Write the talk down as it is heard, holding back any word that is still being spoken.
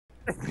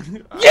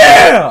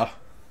Yeah!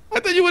 I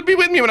thought you would be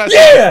with me when I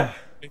said Yeah!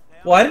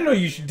 Well, I didn't know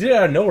you did it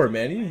out of nowhere,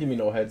 man. You didn't give me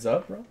no heads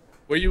up, bro.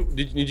 Were you?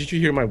 Did you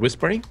hear my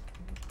whispering?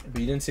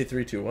 But you didn't say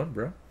 3, 2, 1,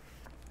 bro.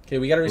 Okay,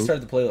 we gotta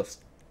restart the playlist.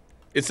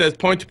 It says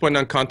point-to-point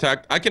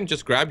non-contact. I can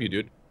just grab you,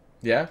 dude.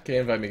 Yeah? Okay,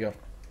 invite me, go.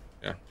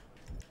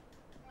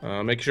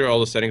 Yeah. Make sure all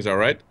the settings are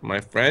right. My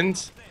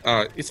friends.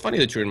 It's funny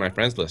that you're in my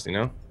friends list, you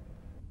know?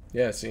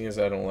 Yeah, seeing as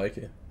I don't like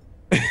you.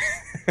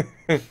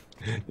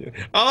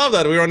 I love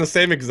that we're on the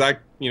same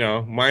exact, you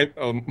know, mind.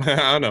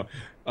 I don't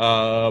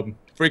know,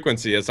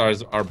 frequency as far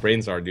as our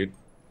brains are, dude.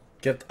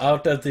 Get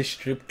out of the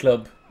strip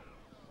club.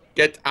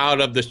 Get out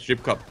of the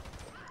strip club,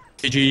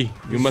 TG.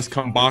 You must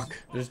come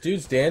back. There's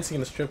dudes dancing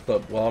in the strip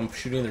club while I'm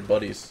shooting their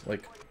buddies.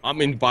 Like,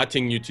 I'm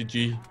inviting you,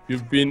 TG.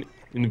 We've been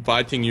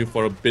inviting you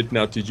for a bit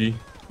now, TG.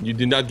 You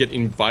did not get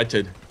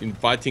invited.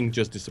 Inviting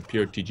just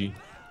disappeared, TG.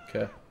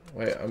 okay,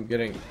 wait, I'm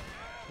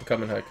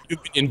coming, Hike.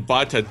 You've been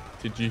invited,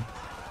 TG.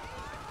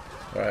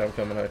 All right, I'm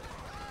coming, Hike.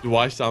 Do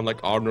I sound like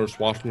Arnold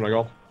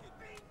Schwarzenegger?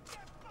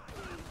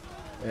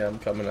 Yeah, I'm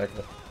coming, Hike.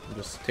 I'm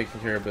just taking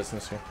care of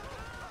business here.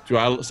 Do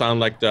I sound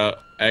like the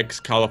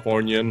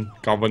ex-Californian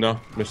governor,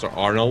 Mr.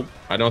 Arnold?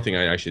 I don't think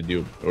I actually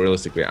do.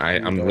 Realistically,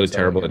 I'm really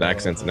terrible at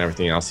accents and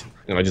everything else.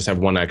 You know, I just have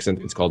one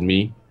accent. It's called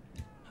me.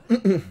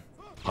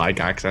 Hike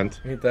accent.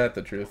 Ain't that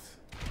the truth?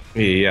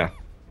 Yeah.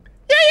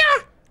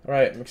 All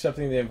right, I'm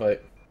accepting the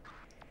invite.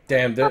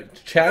 Damn, the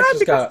chat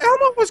just got.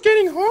 Elmo was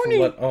getting horny.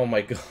 What? Oh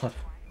my god.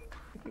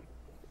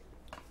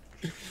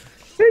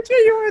 Did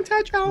you want to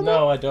touch Elmo?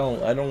 No, I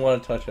don't. I don't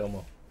want to touch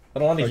Elmo. I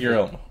don't want to hear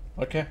Elmo.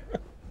 Okay.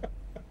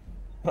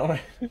 All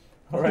right.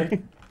 All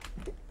right.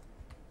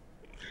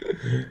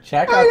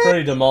 Chat got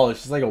pretty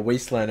demolished. It's like a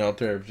wasteland out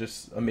there of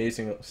just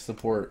amazing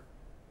support.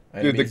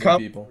 And Dude, amazing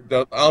people.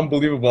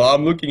 Unbelievable.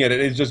 I'm looking at it.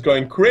 It's just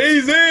going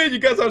crazy. You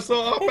guys are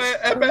so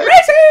epic.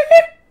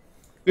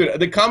 Dude,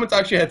 the comments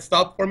actually had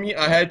stopped for me.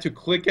 I had to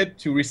click it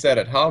to reset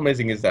it. How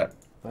amazing is that?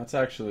 That's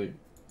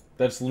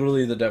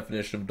literally the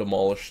definition of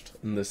demolished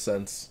in this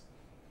sense.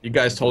 You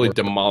guys totally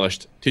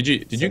demolished. Did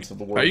you?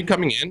 Are you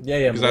coming in?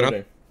 Yeah, I'm joining.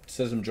 It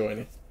says I'm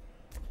joining.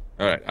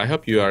 All right. I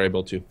hope you are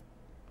able to.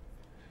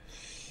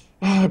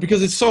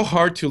 Because it's so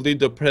hard to lead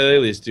the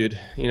playlist, dude.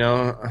 You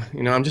know.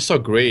 I'm just so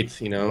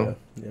great. You know.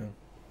 Yeah.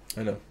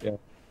 I know. Yeah.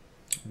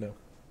 I know.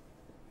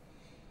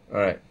 All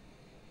right.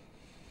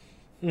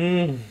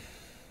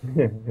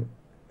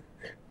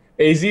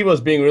 AZ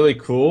was being really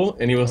cool,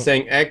 and he was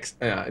saying X.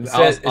 It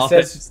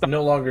says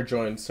no longer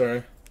joined.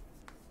 Sorry.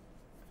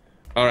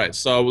 All right,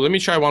 so let me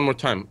try one more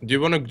time. Do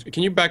you want to?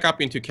 Can you back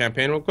up into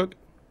campaign real quick?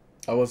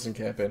 I wasn't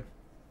campaign.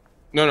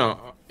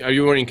 No. Are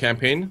you in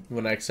campaign?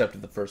 When I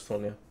accepted the first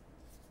one, yeah.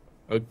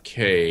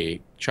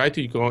 Okay. Try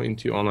to go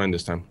into online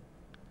this time.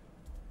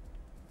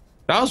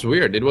 That was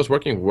weird. It was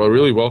working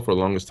really well for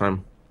the longest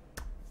time.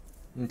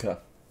 Okay.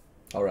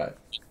 All right.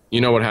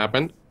 You know what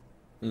happened?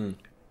 Mm.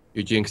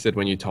 You jinxed it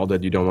when you told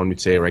that you don't want me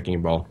to say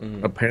wrecking ball.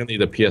 Apparently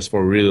the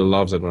PS4 really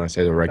loves it when I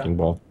say the wrecking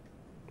ball.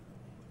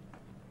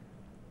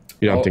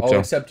 You don't think so? I'll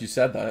accept you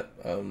said that.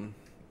 I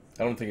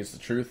don't think it's the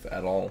truth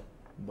at all.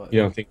 But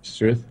you don't think it's the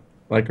truth?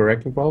 Like a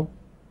wrecking ball?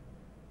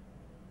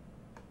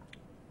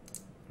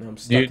 I'm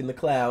stuck in the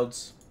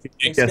clouds.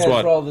 Thanks guys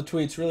for all the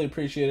tweets. Really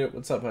appreciate it.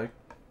 What's up, Mike?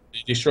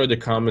 You destroyed the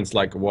comments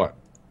like what?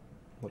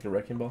 Like a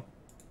wrecking ball?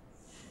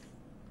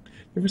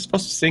 You were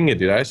supposed to sing it,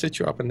 dude. I set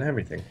you up and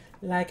everything.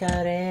 Like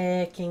a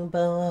wrecking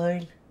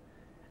ball.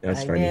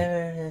 That's I funny.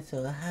 never had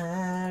so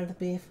hard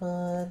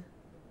before.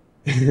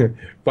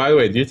 By the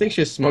way, do you think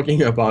she's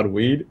smoking about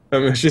weed? I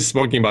mean, she's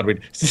smoking about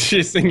weed.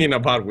 She's singing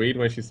about weed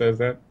when she says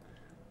that?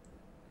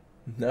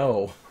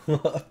 No.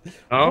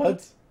 Oh?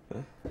 What?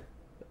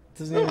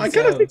 No, I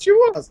kind of think she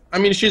was. I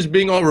mean, she's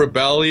being all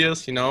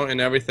rebellious, you know,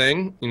 and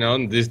everything, you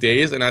know, these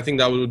days, and I think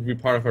that would be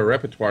part of her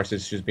repertoire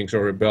since she's being so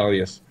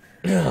rebellious.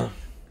 By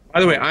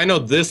the way, I know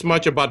this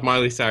much about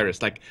Miley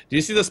Cyrus. Like, do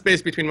you see the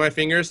space between my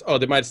fingers? Oh,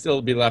 there might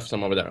still be left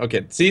some over there.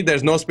 Okay, see,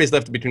 there's no space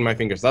left between my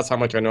fingers. That's how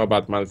much I know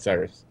about Miley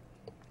Cyrus.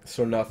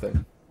 So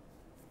nothing.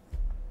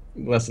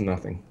 Less than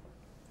nothing.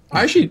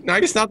 Actually, I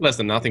guess not less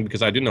than nothing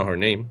because I do know her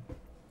name.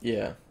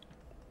 Yeah.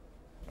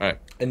 All right.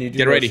 And you do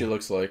get know ready. What she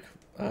looks like.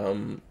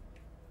 I'm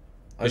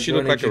Does she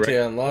look like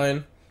GTA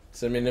Online.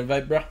 Send me an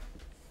invite, bruh.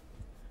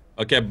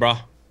 Okay,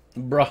 bruh.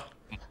 Bruh.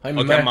 Hey,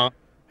 Okay, man. ma.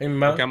 Hey,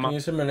 man. Okay, ma. Can you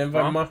send me an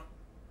invite, ma?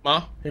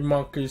 Ma? Hey,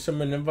 ma. Can you send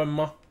me an invite,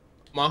 ma?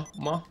 Ma?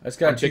 I just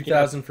got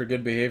 2,000 for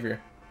good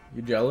behavior.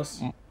 You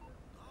jealous?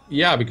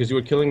 Yeah, because you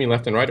were killing me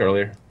left and right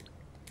earlier.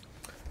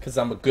 Because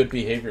I'm a good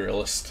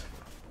behavioralist.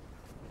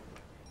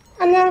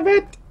 I love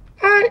it.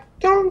 I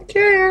don't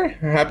care.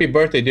 Happy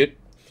birthday, dude.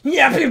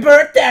 Happy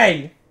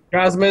birthday!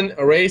 Jasmine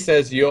Ray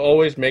says, you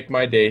always make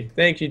my day.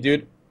 Thank you,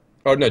 dude.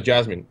 Oh, no,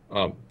 Jasmine.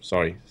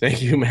 Sorry.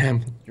 Thank you,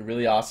 ma'am. You're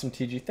really awesome,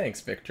 TG. Thanks,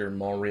 Victor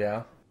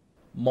Montreal.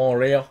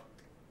 Montreal.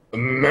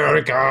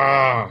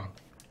 America!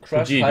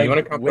 Crush TG, hike you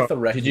wanna come with to, a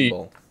wrecking TG,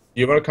 ball.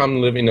 you want to come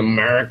live in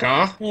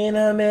America? In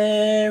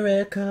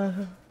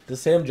America.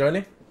 Does Sam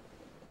joining?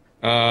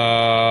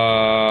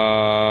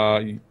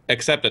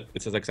 Accepted.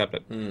 It says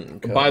accepted.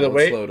 Okay, By the well,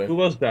 way, loading. who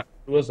was that?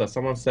 Who was that?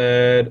 Someone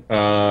said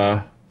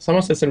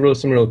something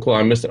really cool.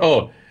 I missed it.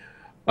 Oh,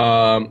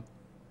 um,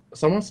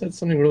 someone said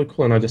something really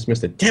cool and I just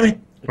missed it. Damn it!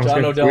 I was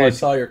John going to Odell, I read.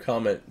 saw your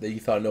comment that you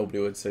thought nobody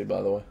would say,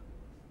 by the way.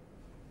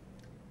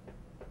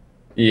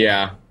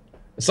 Yeah.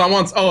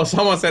 Someone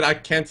said I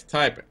can't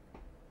type.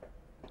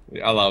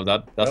 I love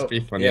that. That's Oh,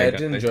 pretty funny. yeah, I it guess.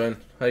 didn't join.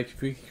 Like, if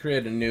we could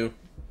create a new...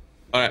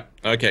 Alright,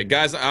 okay,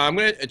 guys, I'm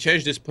gonna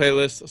change this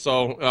playlist.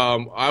 So,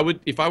 I would,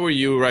 if I were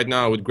you right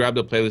now, I would grab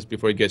the playlist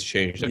before it gets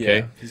changed. Okay?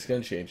 Yeah, he's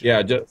gonna change it.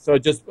 Yeah.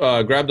 Just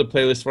grab the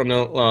playlist from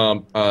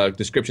the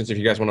descriptions if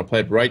you guys want to play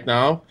it right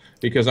now,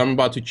 because I'm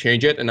about to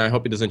change it, and I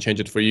hope it doesn't change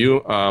it for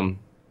you.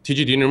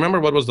 TG, do you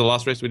remember what was the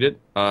last race we did?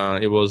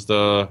 It was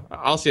the.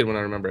 I'll see it when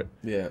I remember it.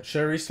 Yeah.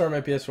 Should I restart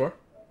my PS4?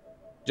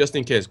 Just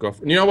in case, go.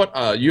 You know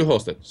what? You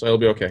host it, so it'll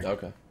be okay.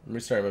 Okay. I'm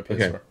restarting my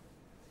PS4. Okay.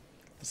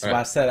 This is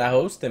why I said I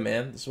host it,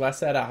 man. This is why I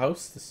said I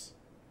host this.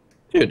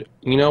 Dude,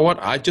 you know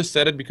what? I just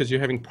said it because you're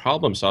having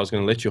problems, so I was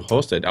gonna let you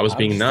host it. I was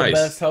being I'm nice. the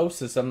best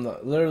hostess. I'm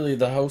literally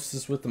the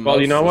hostess with the most.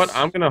 Well, you know what?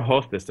 I'm gonna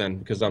host this then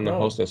because I'm the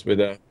hostess with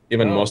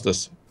even No.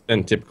 mostest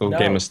than typical No.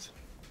 gamist.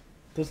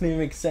 Doesn't even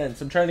make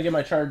sense. I'm trying to get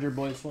my charger,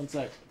 boys. 1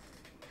 sec.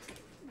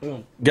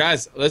 Boom.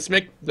 Guys, let's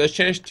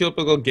change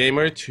typical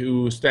gamer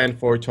to stand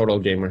for total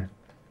gamer.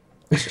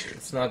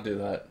 Let's not do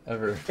that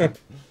ever.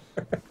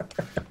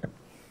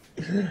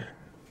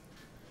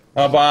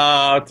 How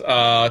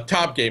about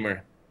top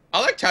gamer?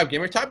 I like top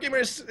gamer. Top gamer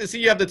is see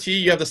you have the T,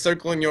 you have the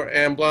circle in your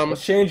emblem.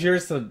 Let's change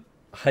yours to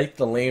Hike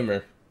the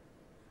Lamer.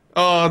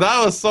 Oh,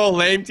 that was so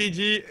lame,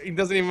 TG. It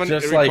doesn't even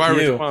Just require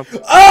like you. response.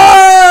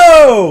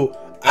 Oh!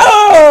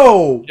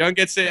 Oh! You don't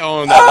get to say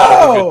oh, no, that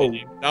wasn't good,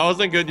 TG. That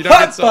wasn't good. You don't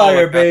Hot get to oh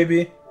fire, like that.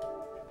 baby.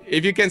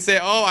 If you can say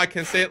oh, I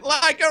can say it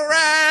like a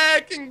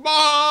wrecking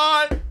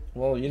ball.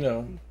 Well, you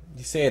know,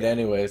 you say it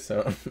anyway,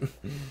 so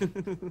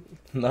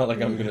not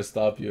like I'm gonna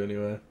stop you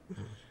anyway.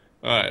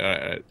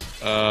 Alright.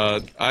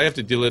 I have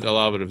to delete a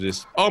lot of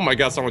this. Oh my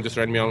god, someone just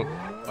ran me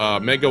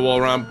on Mega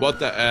Wall Ramp. What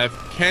the F?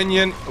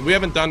 Canyon. We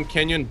haven't done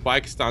Canyon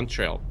Bike Stunt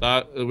Trail.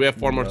 We have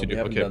 4 more to do. We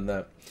haven't Okay. done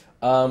that.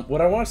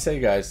 What I want to say,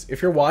 guys,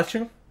 if you're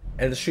watching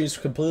and the stream's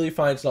completely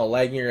fine, it's not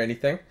lagging or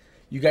anything,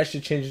 you guys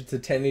should change it to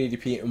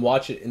 1080p and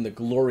watch it in the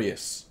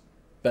glorious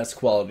best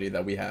quality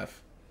that we have.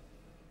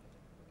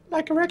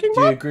 Like a wrecking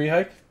Do you ball? agree,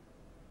 Hike?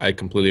 I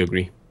completely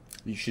agree.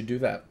 You should do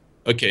that.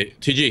 Okay,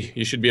 TG,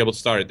 you should be able to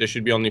start it. There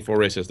should be only 4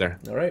 races there.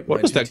 All right. What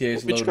my was that?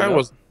 GTA's Which loaded guy up.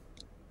 was?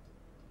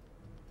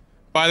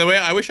 By the way,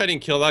 I wish I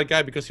didn't kill that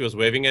guy because he was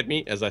waving at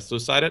me as I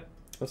suicided.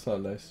 That's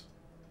not nice.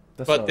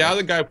 That's But not the nice.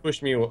 other guy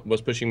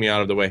was pushing me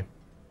out of the way.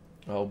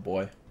 Oh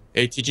boy.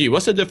 Hey, TG,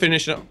 what's the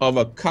definition of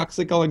a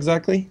coxicle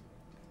exactly?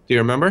 Do you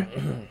remember?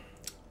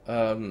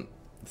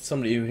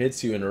 Somebody who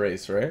hits you in a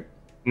race, right?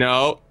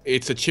 No,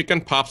 it's a chicken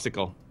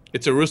popsicle.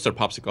 It's a rooster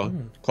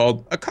popsicle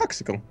called a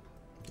coxicle.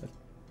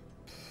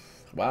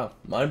 Wow.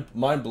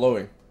 Mind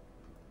blowing.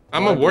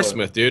 I'm a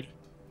wordsmith, dude.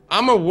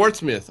 I'm a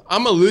wordsmith.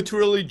 I'm a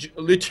literally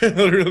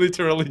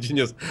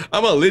genius.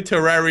 I'm a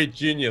literary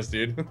genius,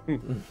 dude.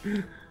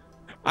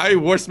 I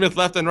wordsmith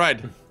left and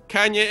right.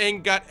 Kanye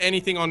ain't got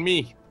anything on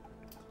me.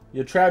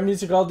 Your trap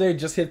music all day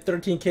just hit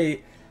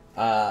 13k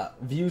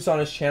views on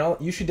his channel.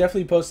 You should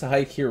definitely post the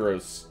Hike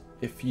Heroes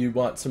if you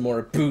want some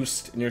more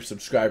boost in your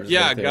subscribers. and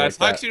Yeah, everything guys,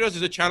 like Hike Heroes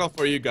is a channel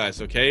for you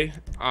guys, okay?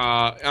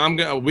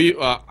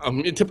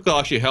 Typical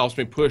actually helps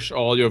me push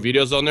all your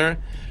videos on there.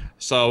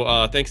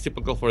 So thanks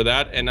Typical for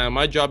that. And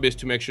my job is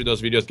to make sure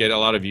those videos get a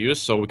lot of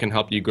views so we can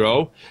help you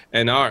grow.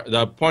 And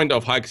the point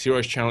of Hike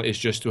Heroes channel is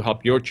just to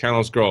help your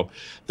channels grow.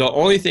 The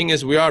only thing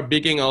is we are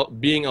being a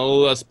little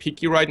less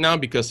picky right now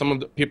because some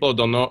of the people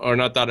don't know are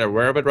not that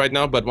aware of it right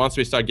now. But once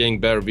we start getting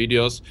better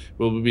videos,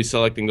 we'll be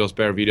selecting those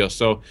better videos.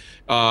 So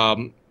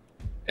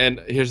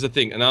and here's the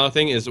thing. Another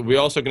thing is we're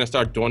also going to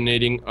start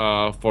donating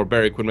for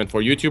better equipment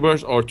for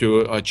YouTubers or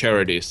to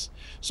charities.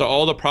 So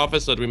all the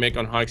profits that we make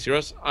on Hike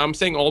Heroes, I'm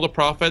saying all the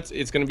profits,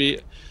 it's going to be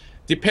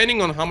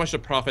depending on how much the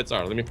profits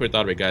are. Let me put it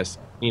that way, guys.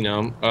 You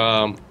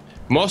know,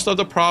 most of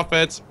the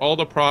profits, all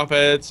the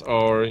profits,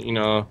 or, you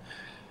know,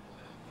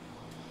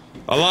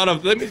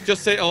 let me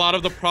just say a lot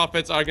of the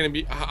profits are going to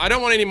be, I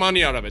don't want any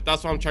money out of it.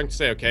 That's what I'm trying to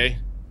say, okay?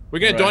 We're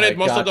going to donate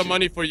most of the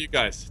money for you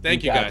guys.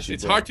 Thank you, guys.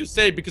 It's hard to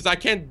say because I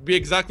can't be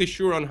exactly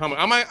sure on how much.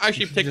 I might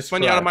actually take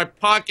money out of my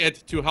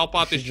pocket to help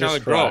out this channel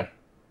grow.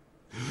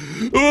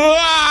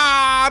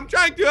 I'm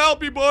trying to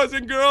help you, boys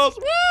and girls.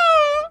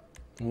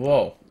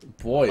 Whoa,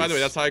 boys. By the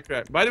way, that's how I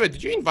cry. By the way,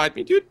 did you invite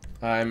me, dude?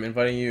 I'm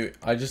inviting you.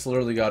 I just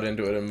literally got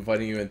into it. I'm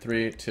inviting you in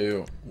 3,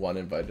 2, 1.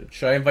 Invited.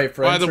 Should I invite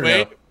friends?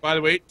 By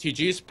the way,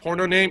 TG's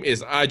porno name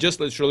is I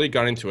just literally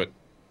got into it.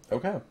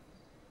 Okay.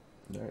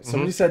 Right.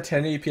 Somebody said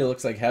 1080p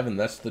looks like heaven.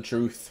 That's the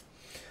truth.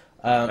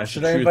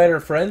 Should I invite our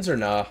friends or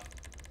nah?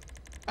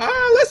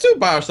 Let's do it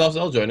by ourselves.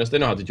 They'll join us. They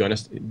know how to join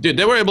us. Dude,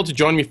 they were able to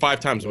join me 5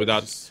 times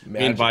without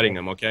me inviting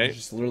them, okay? It's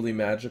just literally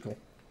magical.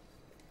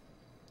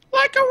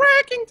 Like a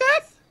wrecking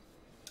death.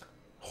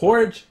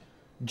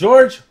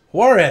 George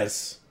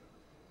Juarez.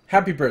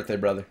 Happy birthday,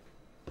 brother.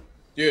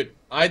 Dude,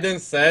 I then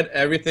said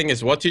everything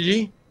is what,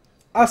 TG?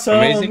 Awesome.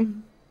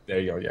 Amazing. There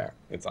you go. Yeah,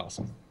 it's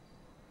awesome.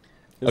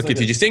 It's Okay, like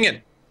TG, sing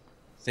it.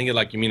 Sing it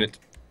like you mean it.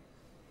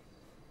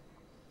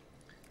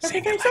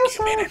 Sing it like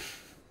you mean it.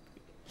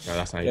 No,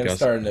 that's not how it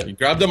goes. You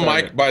grab the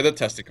mic by the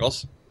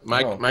testicles.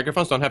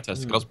 Microphones don't have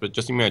testicles, but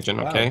just imagine,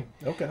 okay?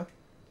 Okay.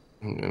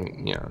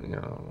 Yeah.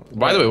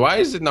 By the way, why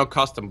is it now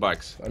custom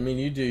bikes? I mean,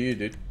 you do.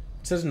 It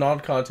says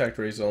non-contact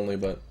race only,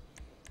 but...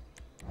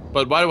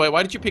 But by the way,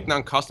 why did you pick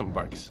non-custom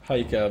bikes?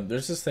 Hike,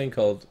 there's this thing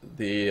called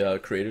the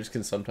creators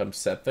can sometimes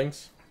set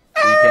things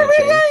that you can't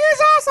change.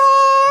 Is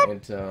awesome!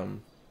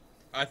 And,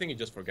 I think you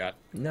just forgot.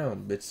 no,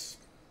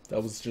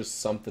 that was just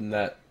something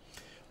that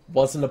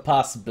wasn't a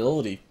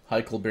possibility.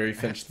 Huckleberry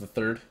Finch the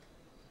third.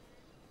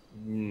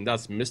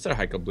 That's Mr.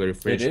 Huckleberry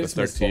Finch the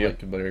third to Mr. you.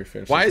 Huckleberry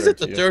Finch. Why is it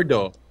the third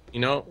though? You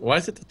know, why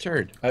is it the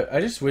third? I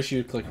just wish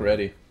you'd click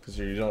ready, because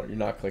you're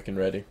not clicking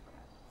ready.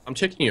 I'm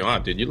checking you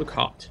out, dude. You look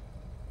hot.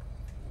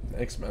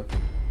 Thanks, man.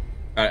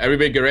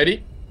 Everybody get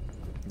ready?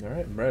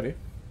 Alright, I'm ready.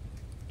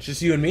 It's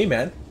just you and me,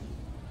 man.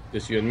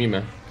 Just you and me,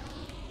 man.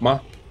 Ma.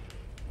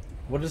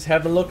 What does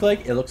heaven look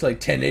like? It looks like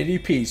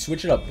 1080p.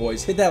 Switch it up,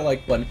 boys. Hit that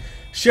like button.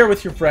 Share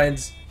with your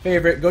friends.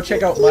 Favorite. Go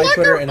check out my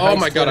Twitter and oh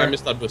my god, Twitter. I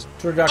missed that boost.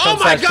 Twitter.com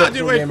oh my god,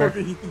 dude, wait for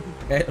me.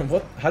 And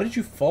what? How did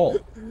you fall?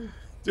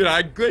 Dude,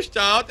 I glitched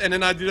out and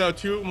then I did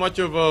too much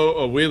of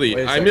a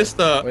wheelie. I missed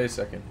the... Wait a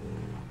second.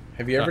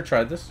 Have you ever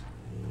tried this?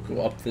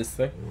 Go up this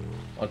thing?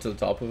 Onto the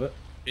top of it?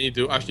 Can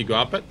you actually go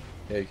up it?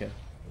 Yeah, you can.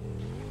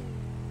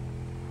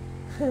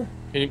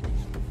 Can you...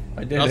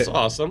 I did That's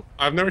awesome.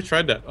 I've never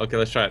tried that. Okay,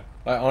 let's try it.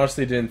 I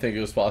honestly didn't think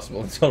it was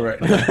possible until right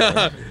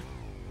now.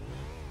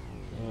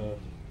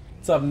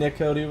 What's up, Nick,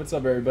 Cody? What's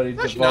up, everybody?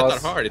 It's actually not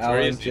that hard. It's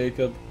very Alan, easy.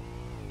 Jacob.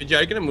 Hey, Jay,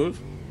 are you gonna move?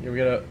 Yeah, we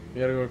gotta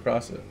go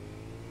across it.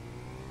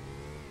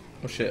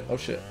 Oh shit! Oh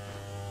shit!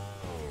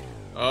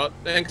 Oh,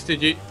 thanks,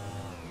 TG.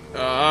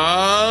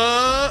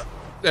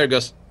 There it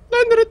goes.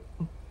 Landed it.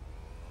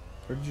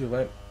 Where did you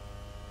land?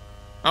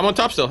 I'm on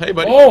top still. Hey,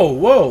 buddy. Oh,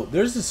 whoa!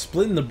 There's a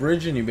split in the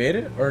bridge, and you made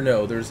it, or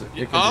no? There's.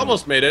 I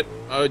almost made it.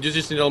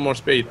 Just need a little more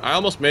speed. I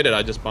almost made it.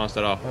 I just bounced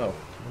it off. Oh, okay.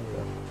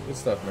 Good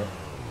stuff, man.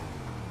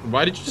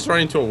 Why did you just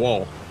run into a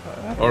wall?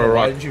 Or a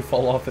rock? Why did you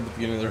fall off at the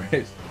beginning of the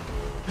race?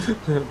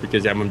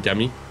 Because I'm a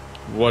dummy.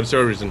 What's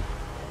your reason?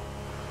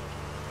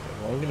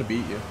 Well, I'm gonna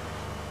beat you.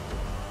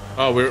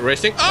 Oh, we're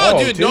racing?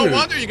 Oh, dude, no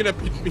wonder you're gonna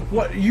beat me.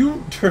 What?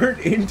 You turned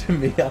into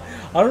me. I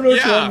don't know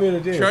what you want me to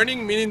do.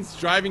 Turning means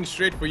driving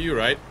straight for you,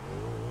 right?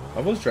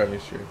 I was driving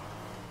straight.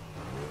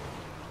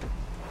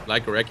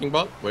 Like a wrecking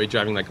ball? Were you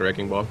driving like a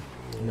wrecking ball?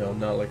 No,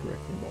 not like a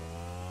wrecking ball.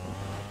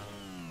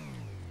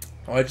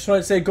 Oh, I just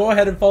wanted to say, go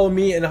ahead and follow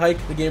me and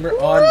Hike the Gamer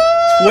on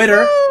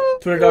Twitter.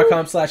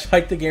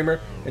 Twitter.com/HikeTheGamer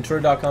and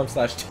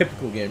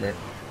Twitter.com/TypicalGamer.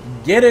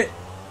 Get it?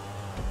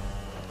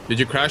 Did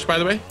you crash, by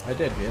the way? I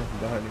did, yeah. I'm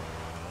behind you.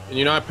 And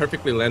you know I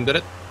perfectly landed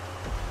it?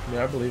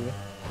 Yeah, I believe it.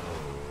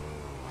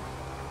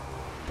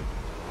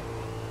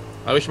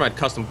 I wish I had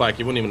custom bike.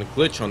 You wouldn't even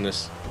glitch on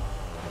this.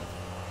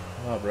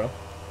 Wow, bro.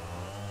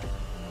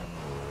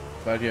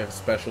 Glad you have a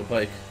special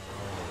bike.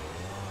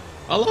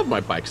 I love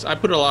my bikes. I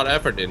put a lot of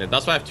effort in it.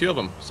 That's why I have two of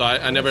them. So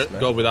I never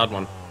go without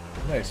one.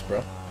 Nice,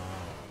 bro.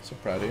 So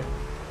proud of you.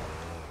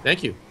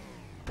 Thank you.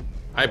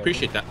 I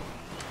appreciate that.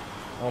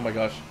 Oh my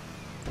gosh.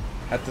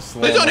 Had to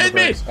slam. Please don't hit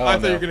me! Oh, I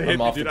thought you were gonna hit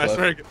me, dude. I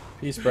swear.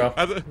 Peace, bro.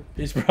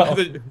 Peace, bro.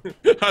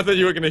 I thought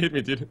you were gonna hit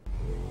me, dude.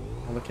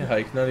 Oh, look at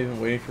Hike, not even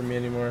waiting for me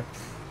anymore.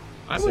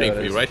 I'm waiting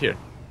for you right here.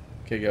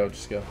 Okay, go.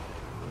 Just go.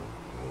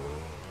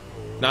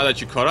 Now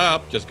that you caught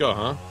up, just go,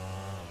 huh?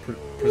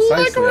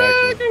 Precisely, like a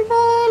wrecking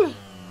ball.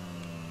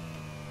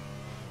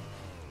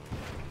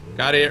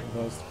 Got here.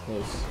 That was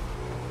close.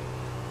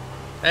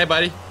 Hey,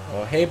 buddy.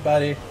 Oh, hey,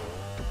 buddy.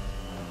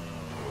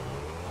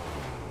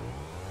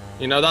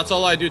 You know, that's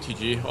all I do,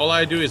 TG. All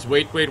I do is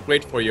wait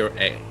for your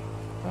A.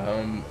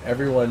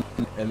 Everyone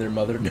and their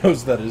mother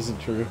knows that isn't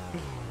true.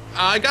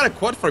 I got a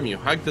quote from you.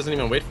 Hug doesn't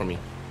even wait for me.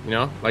 You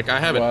know, like I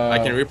have it. I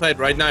can replay it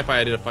right now if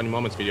I did a funny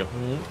moments video.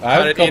 I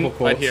have a couple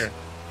quotes right here.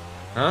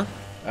 Huh?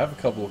 I have a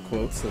couple of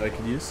quotes that I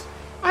could use.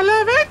 I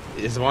love it.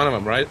 It's one of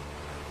them, right?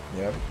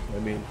 Yeah. I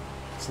mean,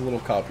 it's a little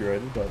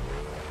copyrighted, but.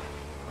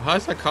 How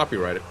is that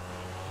copyrighted?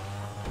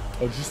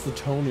 Oh, just the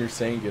tone you're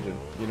saying it in,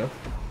 you know?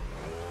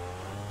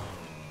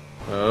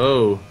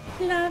 Oh.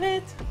 Love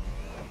it.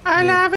 I love it.